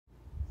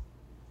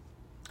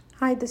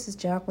Hi, this is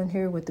Jacqueline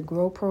here with the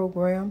Grow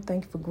Program.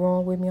 Thank you for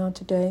growing with me on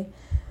today.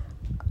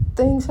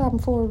 Things happen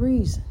for a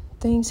reason.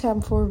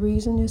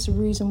 It's a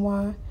reason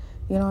why.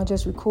 I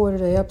just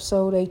recorded an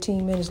episode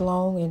 18 minutes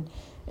long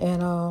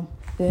and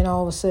then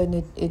all of a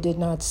sudden it did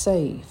not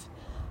save.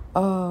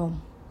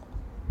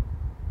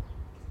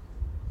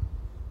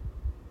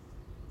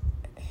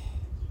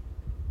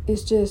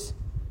 It's just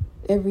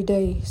every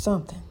day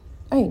something,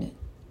 ain't it?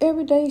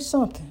 Every day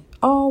something,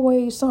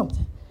 always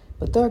something.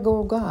 But there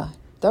go God.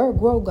 There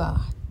grow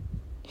God.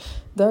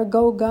 There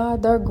go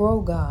God. There grow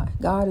God.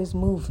 God is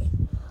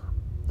moving.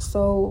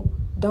 So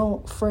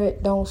don't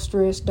fret, don't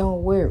stress,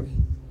 don't worry.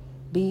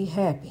 Be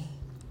happy.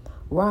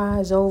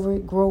 Rise over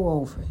it, grow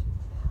over it.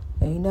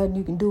 Ain't nothing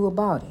you can do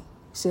about it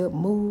except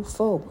move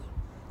forward.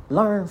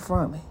 Learn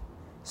from it.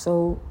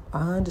 So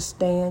I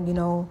understand,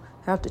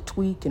 have to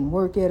tweak and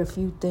work at a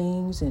few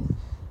things and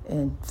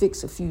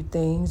fix a few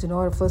things in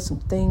order for some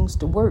things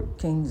to work,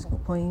 kings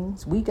and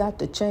queens. We got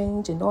to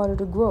change in order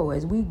to grow.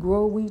 As we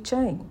grow, we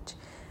change.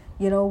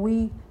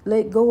 We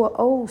let go of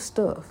old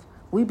stuff.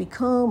 We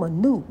become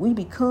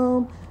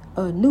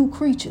new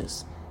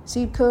creatures.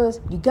 See,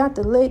 because you got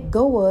to let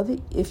go of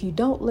it. If you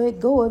don't let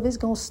go of it, it's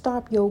going to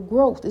stop your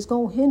growth. It's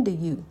going to hinder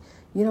you.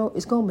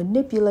 It's going to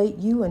manipulate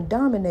you and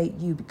dominate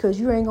you because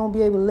you ain't going to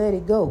be able to let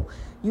it go.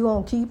 You're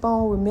going to keep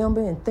on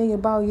remembering and thinking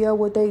about,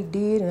 what they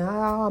did and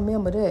how I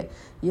remember that.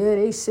 Yeah,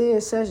 they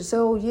said such and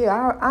so.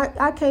 Yeah,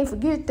 I can't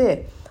forget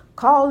that.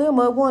 Call them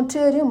up, want to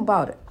tell them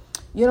about it.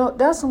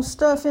 That's some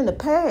stuff in the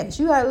past.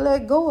 You got to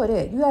let go of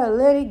that. You got to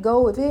let it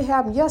go. If it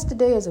happened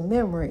yesterday as a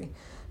memory.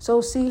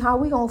 So see how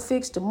we going to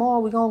fix tomorrow,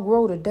 we going to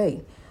grow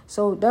today.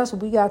 So that's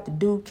what we got to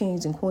do,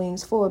 kings and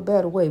queens, for a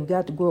better way. We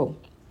got to grow.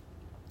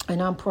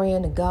 And I'm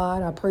praying to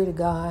God. I pray to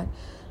God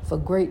for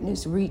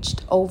greatness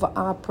reached over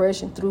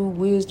oppression through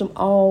wisdom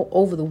all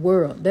over the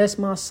world. That's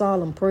my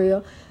solemn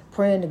prayer.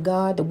 Praying to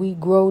God that we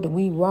grow, that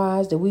we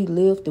rise, that we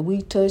lift, that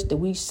we touch, that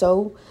we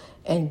sow.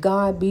 And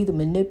God be the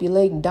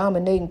manipulating,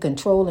 dominating,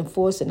 controlling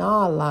force in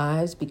our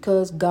lives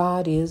because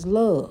God is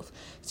love.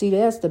 See,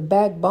 that's the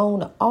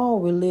backbone of all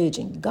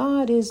religion.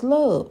 God is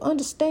love.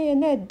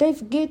 Understand that. They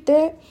forget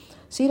that.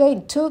 See, they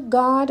took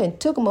God and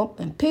took him up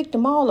and picked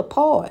him all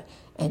apart.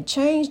 And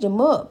changed him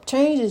up,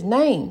 changed his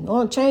name. You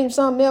want to change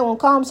something else, want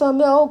to call him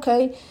something else?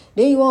 Okay.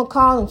 Then you want to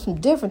call him some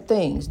different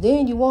things.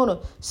 Then you want to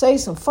say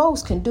some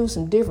folks can do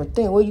some different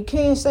things. Well, you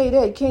can't say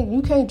that.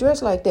 You can't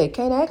dress like that.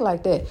 Can't act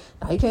like that.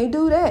 No, you can't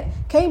do that.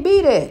 Can't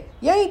be that.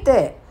 You ain't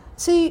that.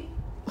 See,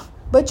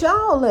 but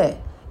y'all that.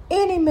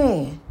 Any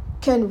man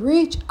can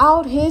reach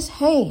out his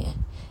hand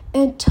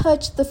and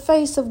touch the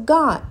face of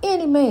God.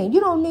 Any man.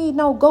 You don't need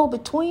no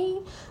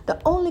go-between. The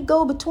only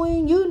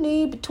go-between you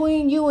need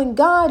between you and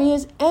God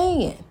is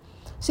and.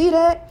 See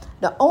that?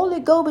 The only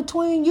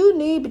go-between you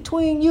need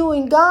between you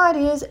and God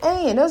is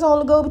and. That's the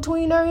only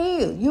go-between there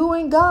is. You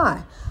and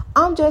God.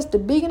 I'm just the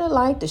beacon of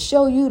light to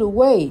show you the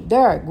way.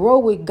 There, grow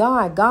with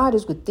God. God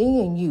is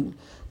within you.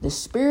 The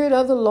Spirit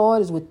of the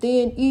Lord is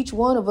within each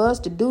one of us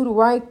to do the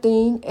right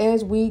thing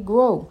as we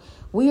grow.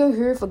 We are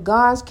here for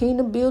God's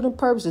kingdom building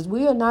purposes.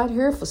 We are not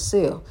here for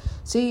sale.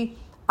 See,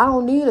 I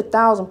don't need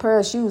 1,000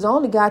 pairs of shoes. I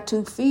only got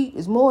 2 feet.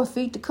 It's more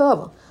feet to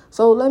cover.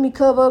 So let me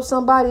cover up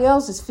somebody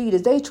else's feet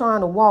as they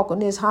trying to walk on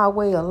this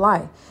highway of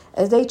life.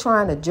 As they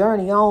trying to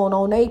journey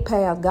on their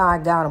path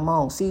God got them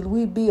on. See,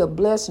 we be a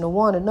blessing to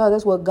one another.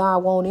 That's what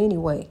God want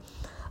anyway.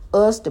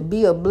 Us to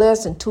be a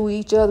blessing to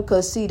each other.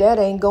 Because, see, that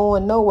ain't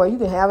going nowhere. You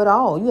can have it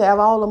all. You have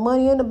all the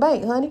money in the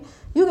bank, honey.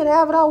 You can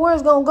have it all. Where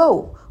it's going to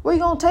go? Where you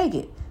going to take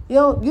it? You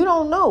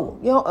don't know.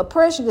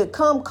 Oppression could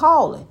come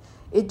calling.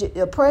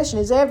 Oppression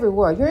is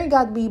everywhere. You ain't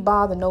got to be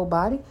bothering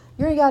nobody.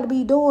 You ain't got to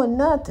be doing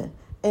nothing.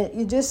 And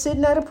you're just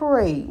sitting at a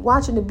parade,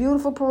 watching the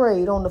beautiful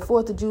parade on the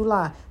 4th of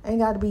July. Ain't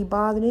got to be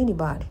bothering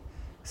anybody.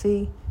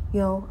 See,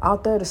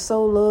 out there to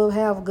sow love,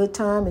 have a good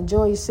time,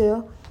 enjoy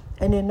yourself.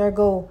 And then there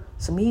go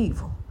some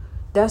evil.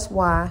 That's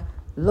why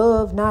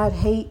love, not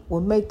hate,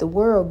 will make the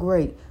world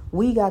great.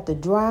 We got to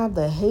drive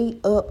the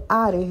hate up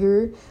out of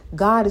here.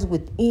 God is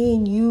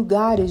within you.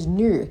 God is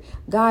near.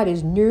 God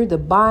is near the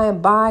by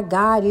and by.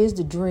 God is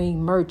the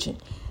dream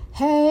merchant.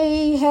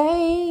 Hey,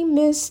 hey,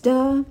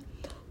 Mr.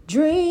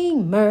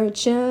 Dream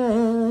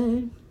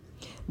Merchant.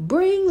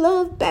 Bring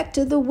love back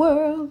to the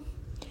world.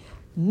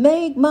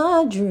 Make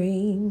my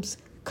dreams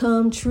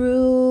come true.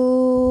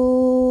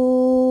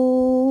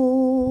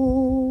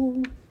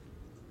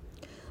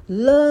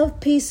 Love,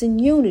 peace,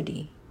 and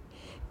unity.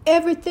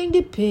 Everything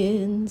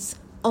depends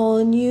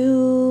on you.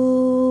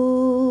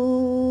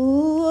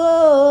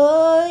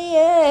 Oh,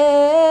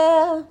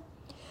 yeah.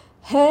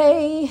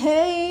 Hey,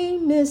 hey,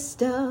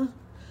 Mr.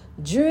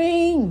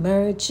 Dream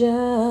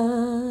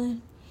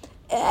Merchant.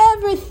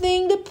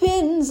 Everything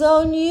depends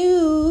on you.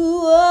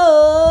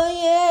 Oh,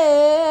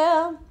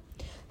 yeah.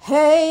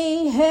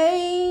 Hey,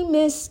 hey,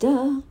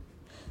 Mr.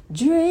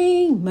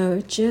 Dream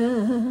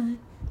Merchant.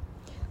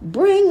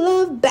 Bring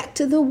love back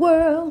to the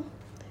world.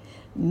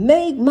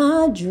 Make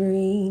my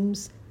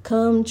dreams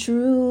come true.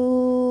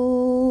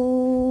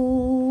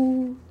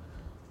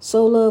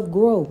 Sow Love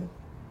grow.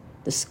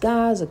 The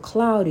skies are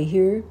cloudy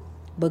here,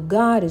 but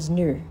God is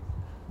near.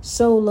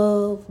 Sow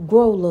love,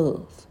 grow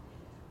love.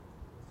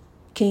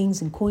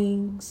 Kings and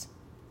queens,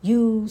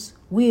 use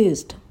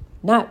wisdom,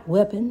 not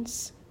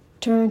weapons.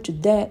 Turn to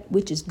that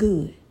which is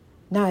good,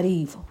 not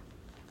evil.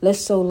 Let's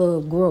sow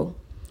love grow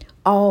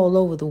all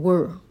over the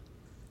world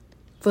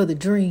for the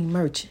dream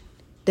merchant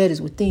that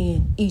is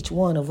within each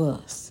one of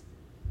us.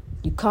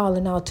 You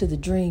calling out to the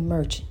dream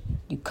merchant.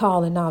 You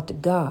calling out to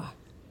God.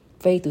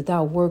 Faith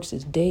without works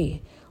is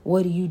dead.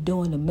 What are you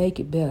doing to make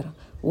it better?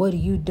 What are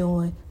you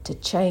doing to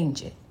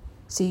change it?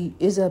 See,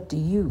 it's up to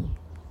you.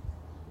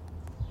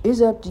 It's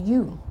up to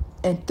you.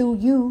 And through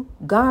you,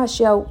 God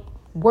shall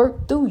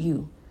work through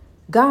you.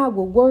 God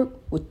will work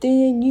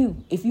within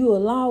you if you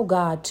allow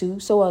God to.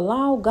 So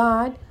allow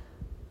God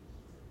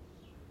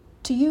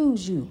to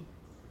use you.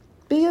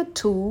 Be a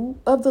tool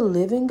of the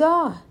living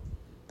God.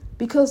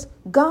 Because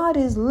God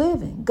is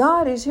living.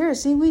 God is here.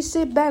 See, we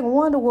sit back and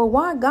wonder, well,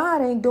 why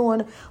God ain't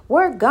doing,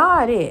 where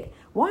God at?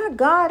 Why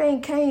God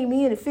ain't came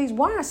in and fixed?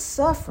 Why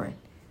suffering?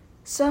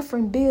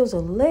 Suffering builds a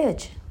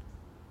legend.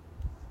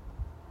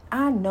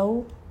 I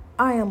know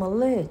I am a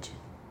legend.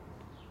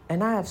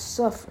 And I have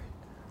suffered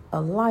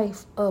a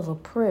life of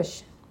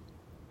oppression.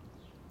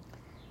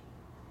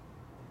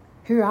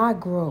 Here I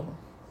grow.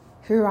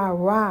 Here I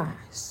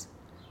rise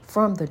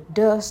from the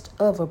dust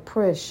of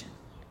oppression.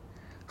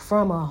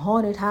 From a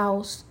haunted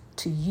house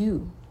to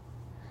you.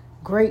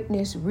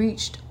 Greatness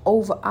reached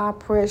over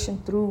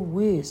oppression through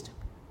wisdom.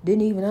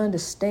 Didn't even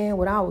understand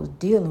what I was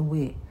dealing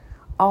with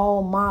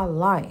all my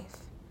life.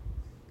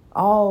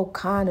 All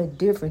kind of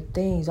different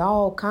things,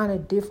 all kind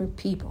of different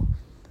people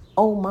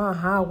on my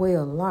highway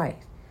of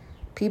life.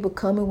 People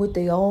coming with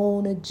their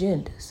own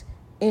agendas,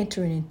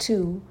 entering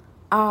into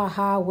our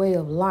highway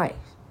of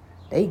life.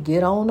 They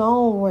get on the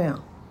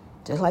on-ramp.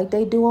 Just like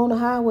they do on the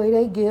highway,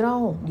 they get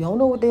on. You don't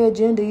know what their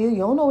agenda is. You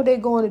don't know what they're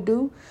going to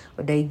do,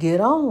 but they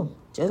get on.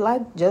 Just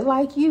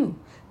like you.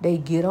 They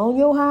get on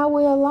your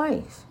highway of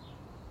life.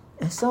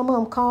 And some of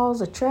them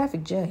cause a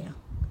traffic jam.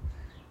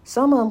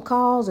 Some of them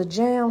cause a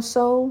jam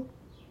so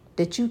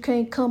that you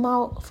can't come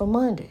out from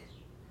under it.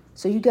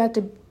 So you got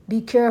to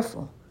be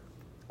careful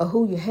of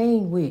who you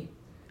hang with.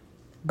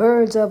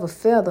 Birds of a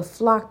feather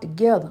flock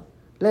together.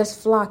 Let's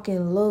flock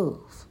in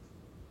love.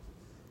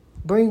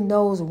 Bring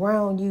those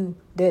around you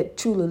that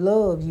truly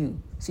love you.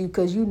 See,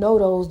 because you know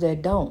those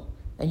that don't.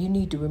 And you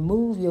need to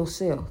remove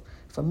yourself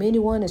from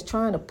anyone that's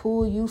trying to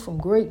pull you from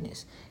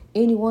greatness.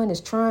 Anyone that's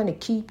trying to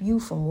keep you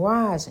from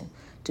rising.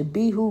 To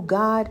be who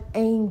God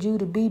aimed you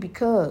to be,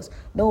 because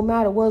no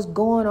matter what's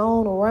going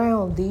on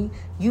around thee,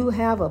 you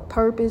have a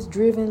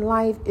purpose-driven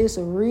life. It's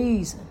a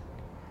reason.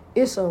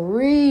 It's a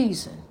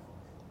reason.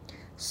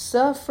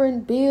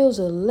 Suffering builds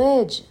a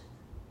legend.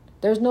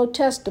 There's no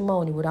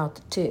testimony without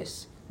the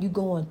test. You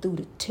going through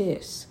the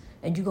test.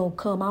 And you're going to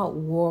come out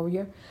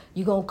warrior.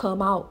 You're going to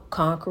come out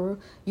conqueror.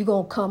 You're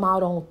going to come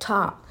out on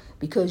top.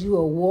 Because you're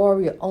a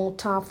warrior on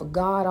top for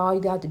God. All you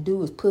got to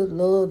do is put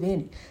love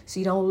in it.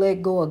 See, don't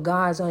let go of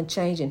God's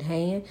unchanging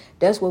hand.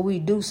 That's what we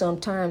do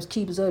sometimes,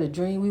 keep us of the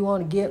dream. We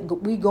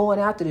going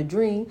after the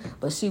dream.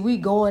 But see, we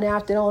going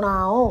after it on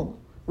our own.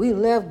 We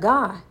left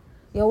God.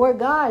 You know, where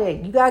God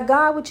at? You got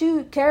God with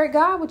you. Carry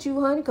God with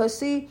you, honey. Because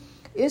see,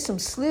 it's some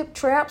slip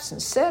traps and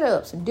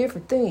setups and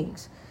different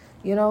things.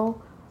 You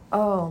know,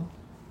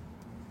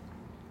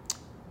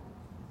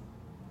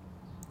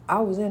 I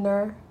was in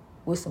there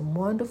with some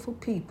wonderful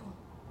people.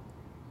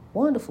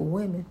 Wonderful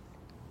women.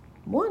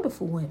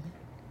 Wonderful women.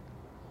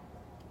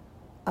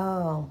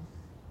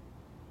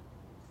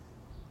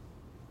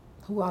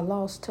 Who I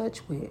lost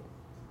touch with.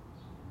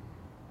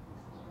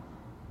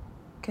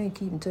 Can't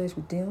keep in touch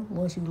with them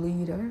once you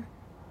leave her.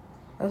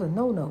 That's a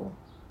no-no.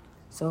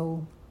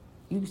 So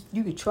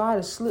you could try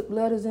to slip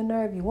letters in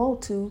there if you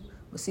want to,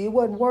 but see, it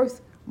wasn't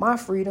worth my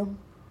freedom.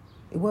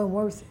 It wasn't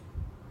worth it.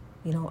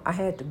 You know, I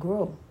had to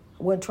grow.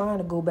 I wasn't trying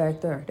to go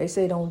back there. They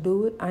say don't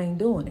do it. I ain't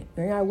doing it.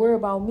 You ain't got to worry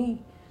about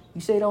me. You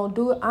say don't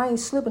do it. I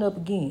ain't slipping up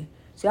again.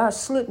 See, I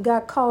slipped,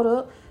 got caught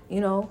up,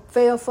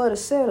 fell for the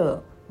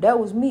setup. That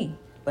was me.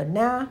 But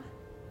now,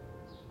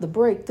 the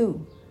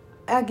breakthrough.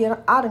 I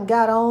done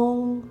got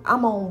on.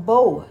 I'm on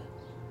board.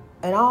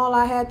 And all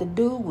I had to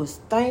do was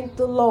thank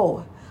the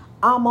Lord.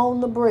 I'm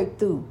on the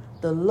breakthrough.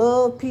 The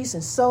love, peace,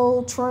 and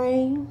soul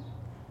train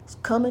is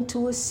coming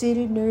to a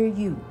city near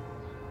you.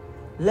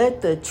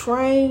 Let the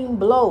train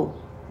blow.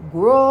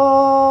 Grow.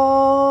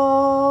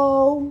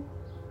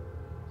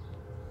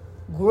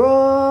 Grow.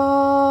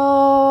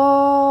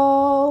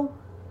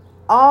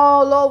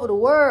 All over the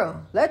world.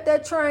 Let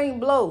that train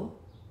blow.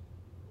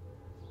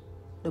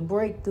 The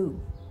breakthrough.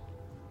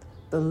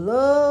 The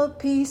love,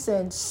 peace,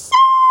 and soul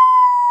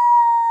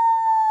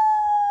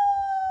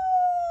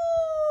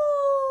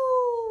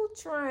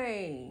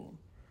train.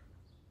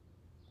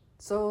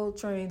 Soul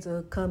trains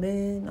are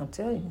coming. I'm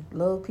telling you,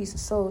 love, peace, and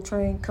soul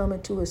train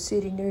coming to a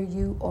city near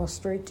you or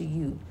straight to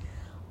you.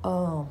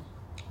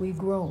 We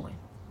growing.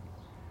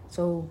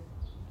 So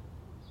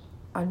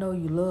I know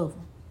you love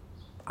them.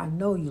 I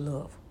know you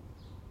love them.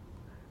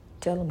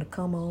 Tell them to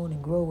come on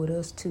and grow with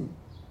us too.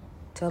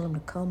 Tell them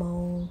to come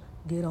on,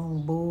 get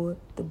on board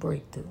the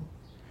breakthrough.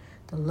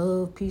 The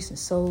Love, Peace, and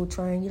Soul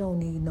Train. You don't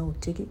need no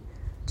ticket.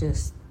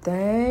 Just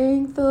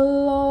thank the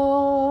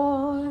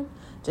Lord.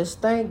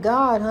 Just thank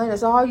God, honey.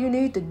 That's all you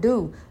need to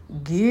do.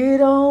 Get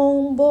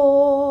on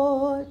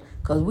board.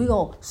 Because we're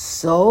going to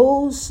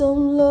sow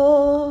some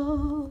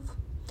love.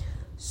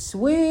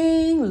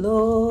 Swing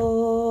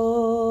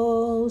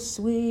low,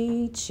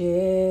 sweet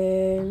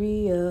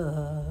chariot,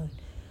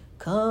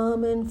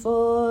 coming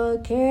for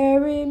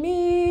carry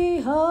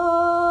me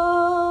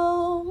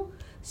home.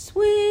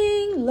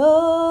 Swing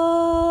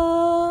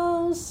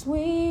low,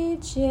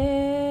 sweet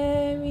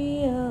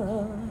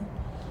chariot,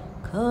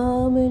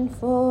 coming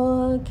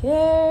for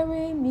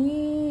carry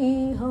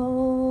me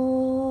home.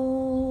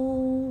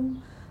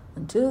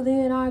 Until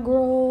then I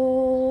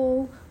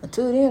grow.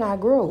 Until then I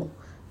grow.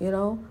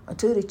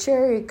 Until the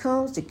chariot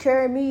comes to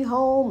carry me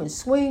home and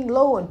swing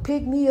low and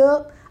pick me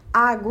up,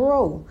 I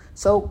grow.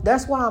 So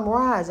that's why I'm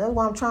rising. That's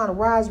why I'm trying to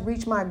rise,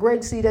 reach my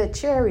greatness. See, that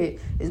chariot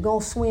is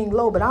going to swing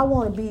low, but I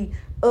want to be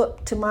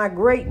up to my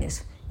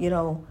greatness,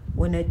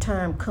 when that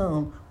time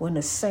comes, when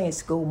the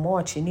saints go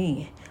marching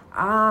in.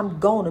 I'm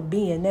going to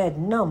be in that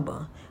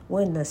number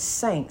when the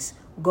saints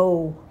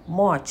go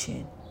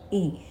marching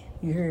in.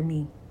 You hear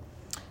me?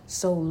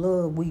 So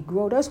love, we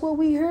grow. That's what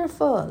we're here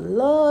for.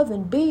 Love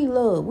and be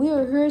loved. We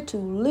are here to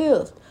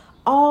lift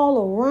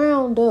all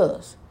around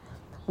us.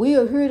 We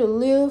are here to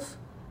lift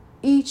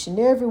each and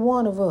every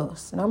one of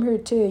us. And I'm here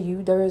to tell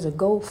you there is a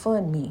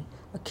GoFundMe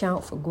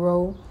account for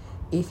Grow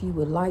if you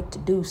would like to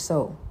do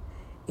so.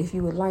 If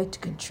you would like to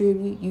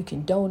contribute, you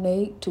can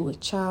donate to a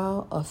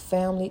child, a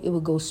family. It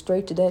will go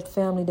straight to that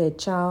family, that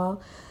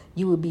child.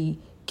 You will be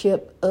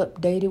kept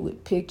updated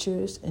with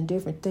pictures and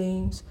different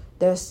things.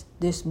 That's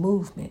this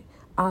movement.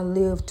 I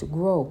live to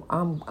grow.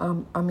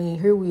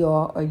 Here we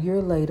are a year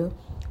later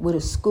with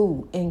a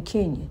school in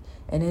Kenya.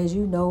 And as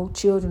you know,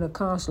 children are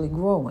constantly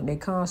growing. They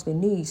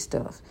constantly need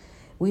stuff.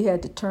 We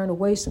had to turn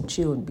away some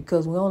children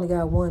because we only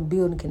got one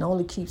building, can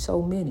only keep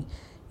so many.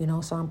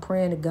 So I'm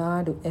praying to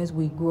God as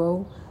we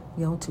grow,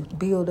 to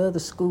build other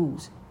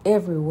schools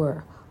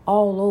everywhere,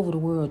 all over the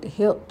world, to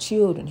help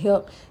children,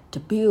 help to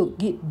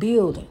get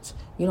buildings.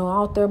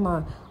 Out there,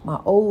 my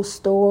old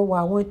store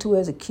where I went to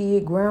as a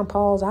kid,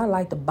 Grandpa's, I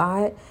like to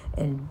buy it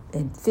and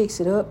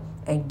fix it up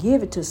and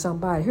give it to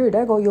somebody. Here,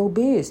 there go your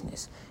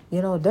business.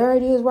 There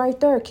it is right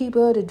there. Keep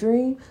it a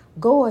dream.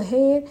 Go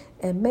ahead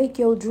and make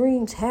your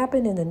dreams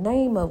happen in the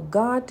name of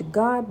God. To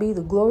God be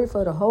the glory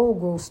for the whole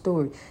growth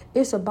story.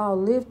 It's about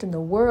lifting the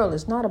world.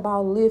 It's not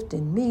about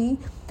lifting me.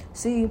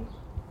 See,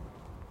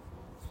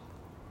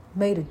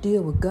 made a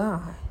deal with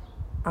God.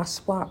 I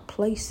swapped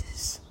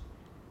places.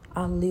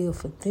 I live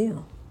for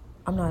them.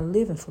 I'm not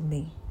living for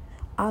me.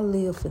 I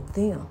live for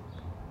them.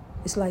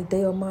 It's like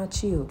they are my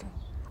children,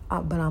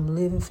 but I'm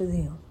living for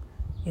them.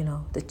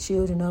 The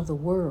children of the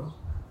world,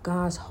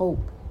 God's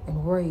hope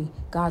and ray,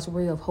 God's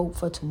ray of hope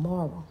for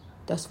tomorrow.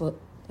 That's up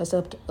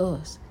to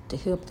us to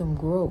help them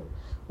grow.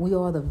 We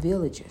are the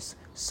villagers.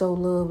 Sow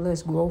love,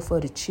 let's grow for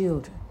the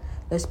children.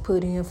 Let's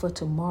put in for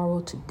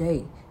tomorrow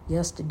today.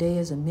 Yesterday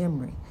is a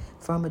memory.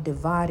 From a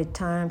divided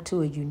time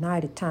to a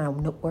united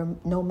time,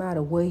 no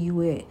matter where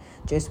you at,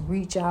 just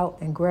reach out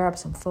and grab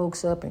some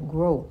folks up and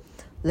grow.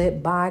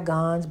 Let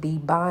bygones be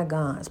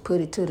bygones.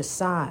 Put it to the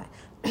side.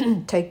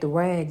 Take the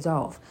rags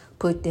off.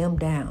 Put them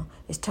down.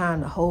 It's time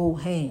to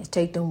hold hands.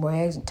 Take them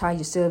rags and tie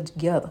yourselves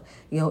together.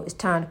 It's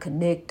time to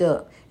connect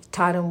up.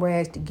 Tie them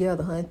rags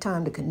together, honey. It's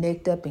time to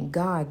connect up in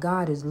God.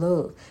 God is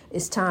love.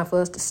 It's time for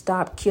us to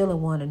stop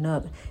killing one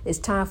another. It's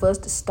time for us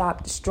to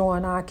stop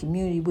destroying our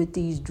community with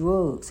these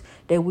drugs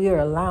that we are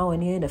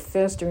allowing in to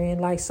fester in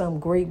like some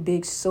great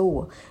big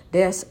sore.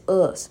 That's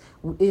us.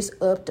 It's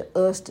up to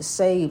us to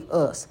save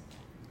us.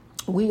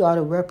 We are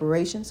the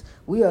reparations.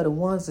 We are the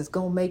ones that's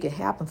going to make it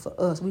happen for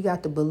us. We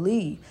got to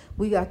believe.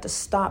 We got to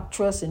stop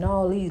trusting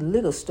all these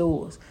liquor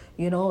stores,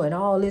 and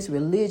all this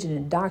religion and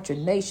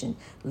indoctrination,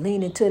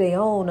 leaning to their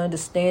own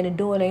understanding,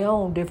 doing their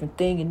own different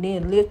thing, and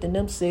then lifting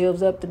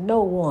themselves up to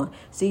no one.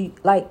 See,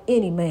 like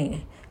any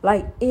man,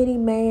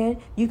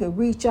 you can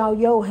reach out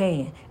your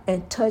hand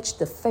and touch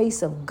the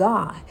face of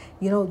God.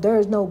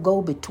 There's no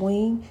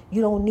go-between.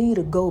 You don't need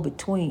a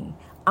go-between.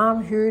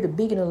 I'm here. The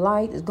beacon of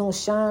light is going to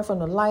shine from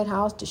the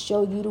lighthouse to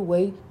show you the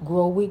way.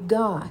 Grow with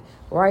God.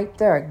 Right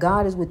there.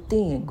 God is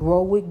within.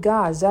 Grow with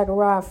God.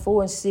 Zechariah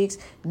 4:6.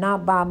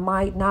 Not by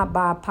might, not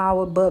by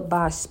power, but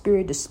by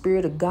spirit. The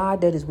spirit of God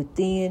that is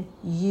within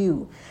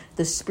you.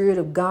 The spirit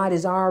of God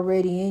is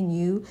already in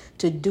you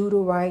to do the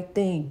right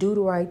thing. Do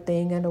the right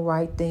thing, and the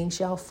right thing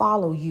shall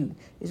follow you.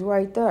 It's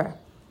right there.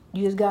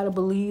 You just got to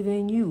believe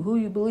in you. Who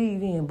you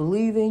believe in?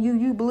 Believe in you.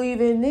 You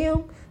believe in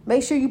them.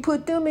 Make sure you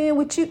put them in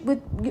with you.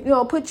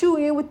 Put you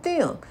in with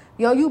them.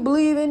 You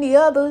believe in the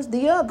others.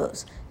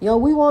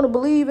 We want to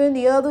believe in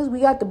the others. We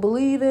got to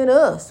believe in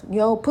us.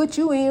 Put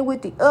you in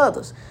with the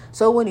others.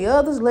 So when the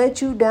others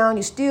let you down,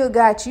 you still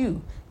got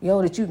you.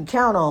 That you can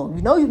count on.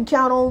 You can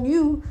count on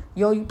you.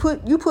 You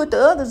put the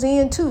others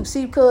in too.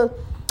 See, because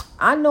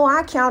I know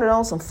I counted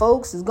on some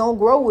folks that's gonna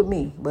grow with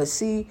me, but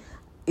see,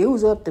 it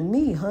was up to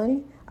me,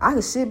 honey. I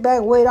can sit back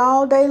and wait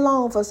all day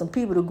long for some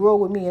people to grow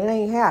with me, and it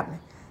ain't happening.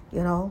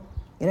 You know,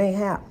 it ain't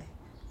happening.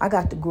 I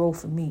got to grow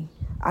for me.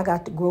 I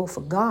got to grow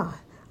for God.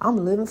 I'm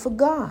living for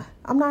God.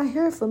 I'm not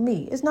here for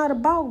me. It's not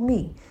about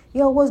me.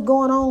 You know, what's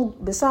going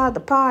on beside the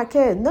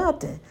podcast?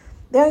 Nothing.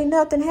 There ain't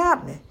nothing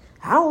happening.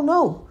 I don't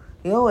know.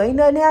 You know, ain't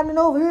nothing happening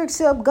over here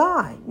except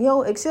God. You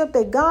know, except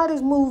that God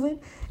is moving.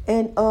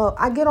 And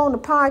I get on the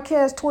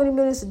podcast 20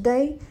 minutes a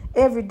day,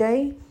 every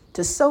day,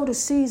 to sow the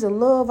seeds of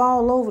love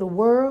all over the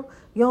world.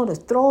 You know, to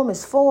throw them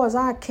as far as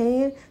I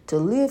can, to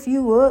lift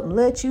you up and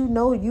let you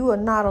know you are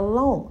not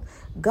alone.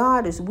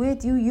 God is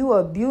with you. You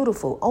are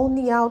beautiful on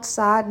the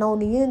outside and on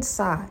the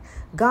inside.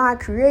 God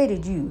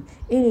created you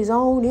in his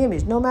own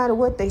image. No matter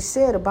what they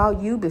said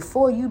about you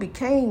before you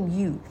became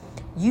you,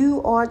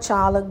 you are a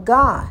child of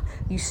God.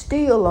 You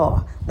still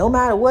are. No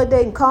matter what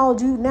they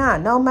called you now,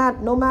 no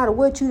matter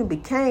what you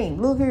became.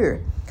 Look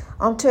here,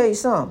 I'm tell you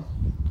something.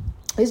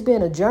 It's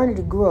been a journey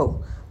to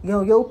grow. You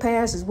know, your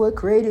past is what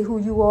created who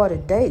you are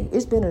today.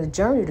 It's been a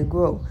journey to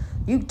grow.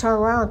 You can turn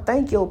around and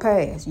thank your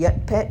past. Yeah,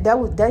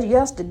 that's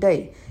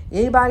yesterday.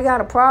 Anybody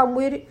got a problem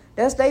with it?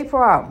 That's their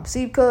problem.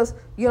 See, because,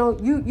 you know,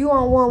 you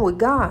on one with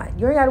God.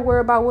 You ain't got to worry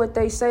about what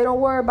they say.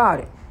 Don't worry about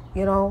it.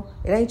 You know,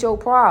 it ain't your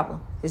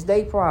problem. It's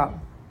their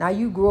problem. Now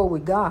you grow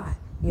with God.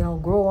 You know,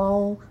 grow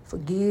on,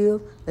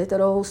 forgive, let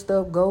that old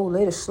stuff go,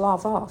 let it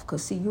slough off.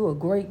 Because, see, you're a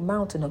great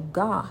mountain of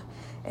God.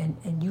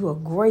 And you are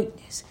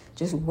greatness.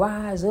 Just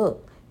rise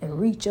up and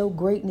reach your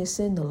greatness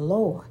in the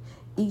Lord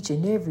each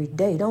and every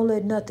day. Don't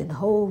let nothing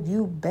hold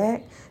you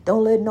back.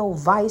 Don't let no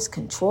vice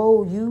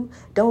control you.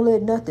 Don't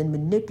let nothing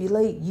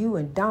manipulate you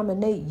and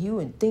dominate you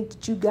and think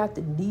that you got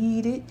to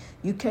need it.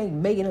 You can't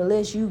make it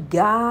unless you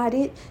got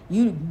it.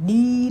 You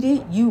need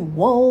it. You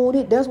want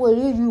it. That's what it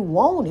is. You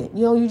want it.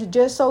 You know, you're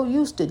just so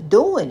used to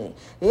doing it.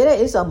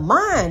 It's a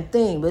mind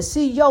thing. But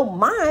see, your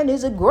mind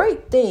is a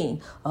great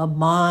thing. A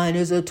mind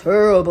is a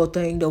terrible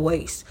thing to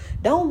waste.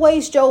 Don't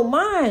waste your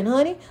mind,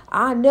 honey.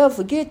 I'll never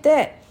forget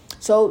that.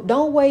 So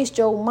don't waste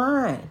your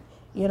mind,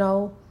 you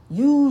know,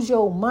 use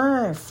your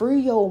mind, free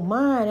your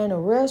mind, and the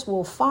rest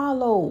will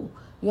follow.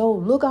 You know,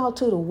 look out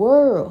to the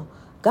world.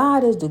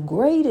 God is the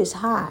greatest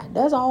high.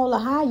 That's all the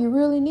high you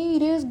really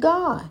need is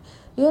God.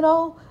 You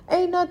know,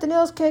 ain't nothing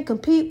else can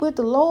compete with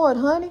the Lord,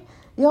 honey.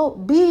 You know,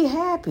 be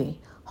happy.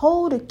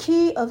 Hold the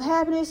key of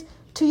happiness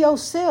to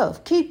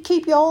yourself.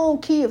 Keep your own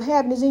key of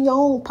happiness in your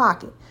own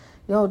pocket.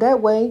 You know, that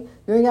way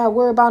you ain't got to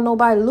worry about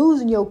nobody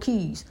losing your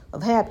keys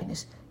of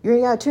happiness. You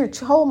ain't got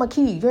to hold my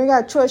keys. You ain't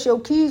got to trust your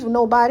keys with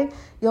nobody. You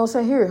know what I'm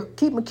saying? Here,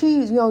 keep my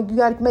keys. You know, you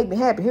got to make me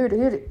happy.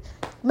 Here.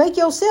 Make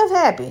yourself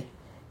happy.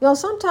 You know,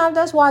 sometimes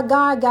that's why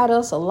God got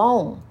us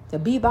alone, to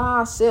be by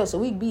ourselves so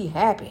we can be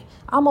happy.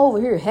 I'm over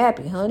here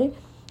happy, honey.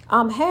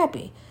 I'm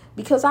happy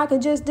because I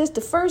can just, this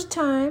the first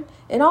time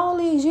in all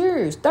these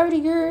years, 30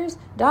 years,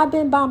 that I've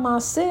been by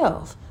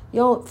myself.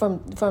 You know,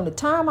 from the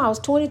time I was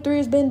 23,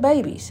 it's been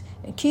babies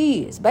and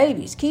kids,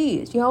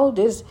 kids. You know,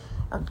 just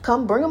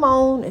come bring them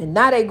on, and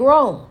now they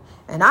grown,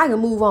 and I can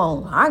move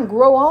on. I can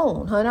grow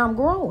on, honey. I'm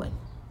growing.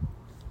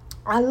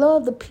 I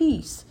love the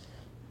peace,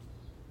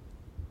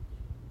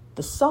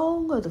 the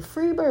song of the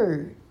free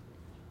bird,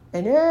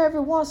 and every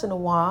once in a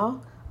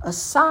while, a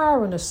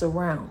siren will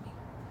surround me,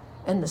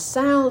 and the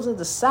sounds of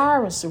the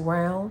siren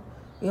surround,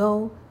 you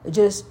know,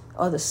 just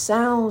are the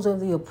sounds of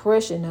the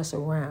oppression that's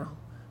around.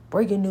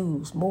 Breaking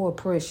news, more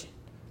oppression,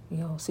 you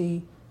know.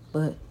 See,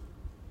 but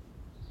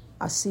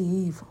I see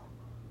evil.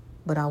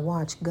 But I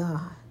watch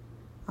God.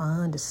 I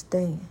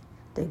understand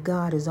that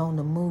God is on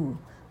the move.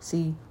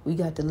 See, we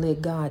got to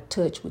let God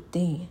touch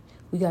within.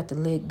 We got to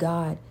let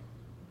God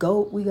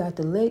go. We got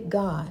to let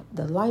God,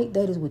 the light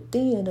that is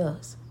within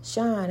us,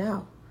 shine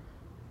out.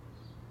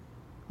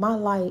 My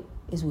light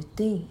is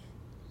within.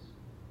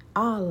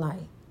 Our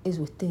light is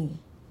within.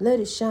 Let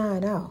it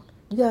shine out.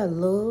 You got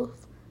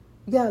love.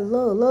 You got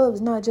love. Love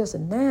is not just a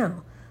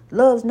noun.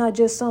 Love is not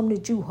just something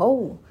that you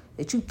hold,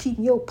 that you keep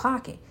in your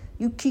pocket.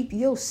 You keep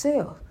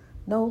yourself.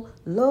 No,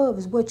 love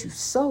is what you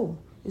sow,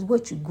 is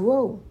what you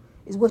grow,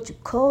 is what you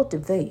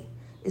cultivate,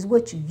 is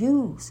what you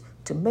use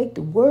to make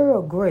the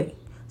world great,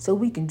 so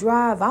we can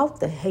drive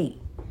out the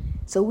hate,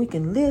 so we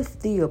can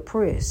lift the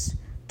oppressed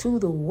to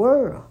the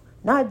world,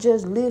 not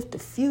just lift a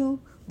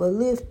few, but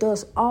lift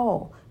us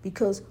all,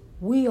 because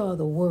we are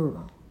the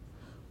world.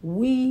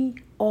 We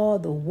are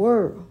the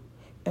world.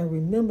 And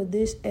remember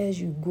this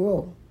as you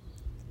grow.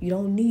 You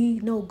don't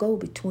need no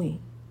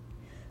go-between.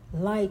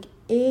 Like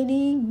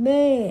any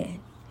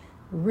man,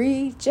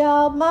 reach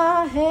out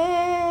my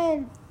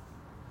hand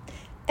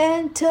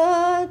and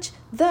touch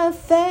the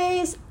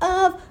face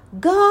of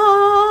God.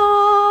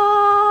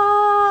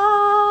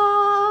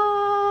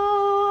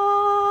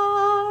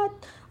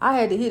 I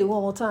had to hit it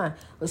one more time.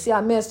 But see,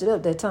 I messed it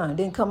up that time.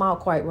 Didn't come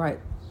out quite right.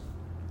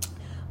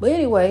 But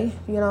anyway,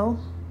 you know,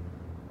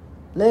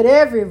 let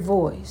every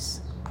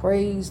voice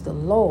praise the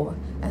Lord.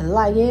 And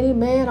like any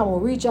man, I'm going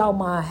to reach out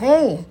my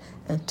hand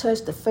and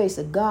touch the face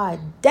of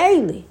God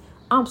daily.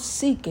 I'm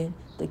seeking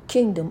the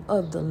kingdom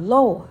of the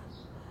Lord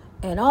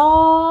and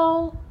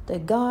all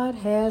that God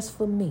has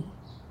for me.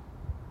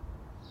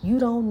 You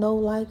don't know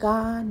like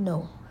I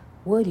know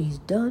what he's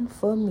done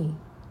for me.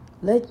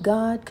 Let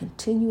God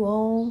continue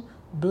on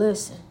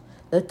blessing.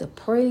 Let the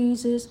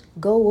praises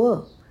go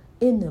up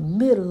in the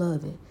middle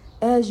of it.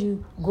 As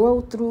you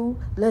grow through,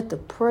 let the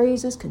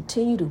praises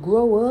continue to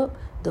grow up.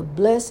 The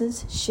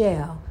blessings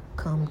shall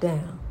come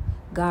down.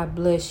 God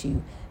bless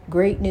you.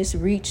 Greatness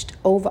reached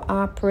over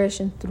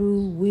oppression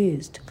through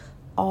wisdom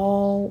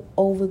all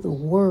over the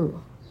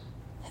world.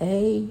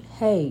 Hey,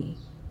 hey,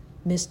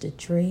 Mr.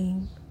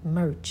 Dream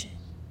Merchant.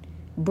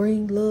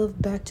 Bring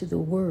love back to the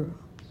world.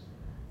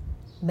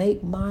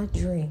 Make my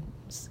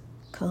dreams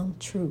come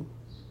true.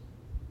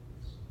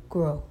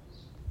 Grow.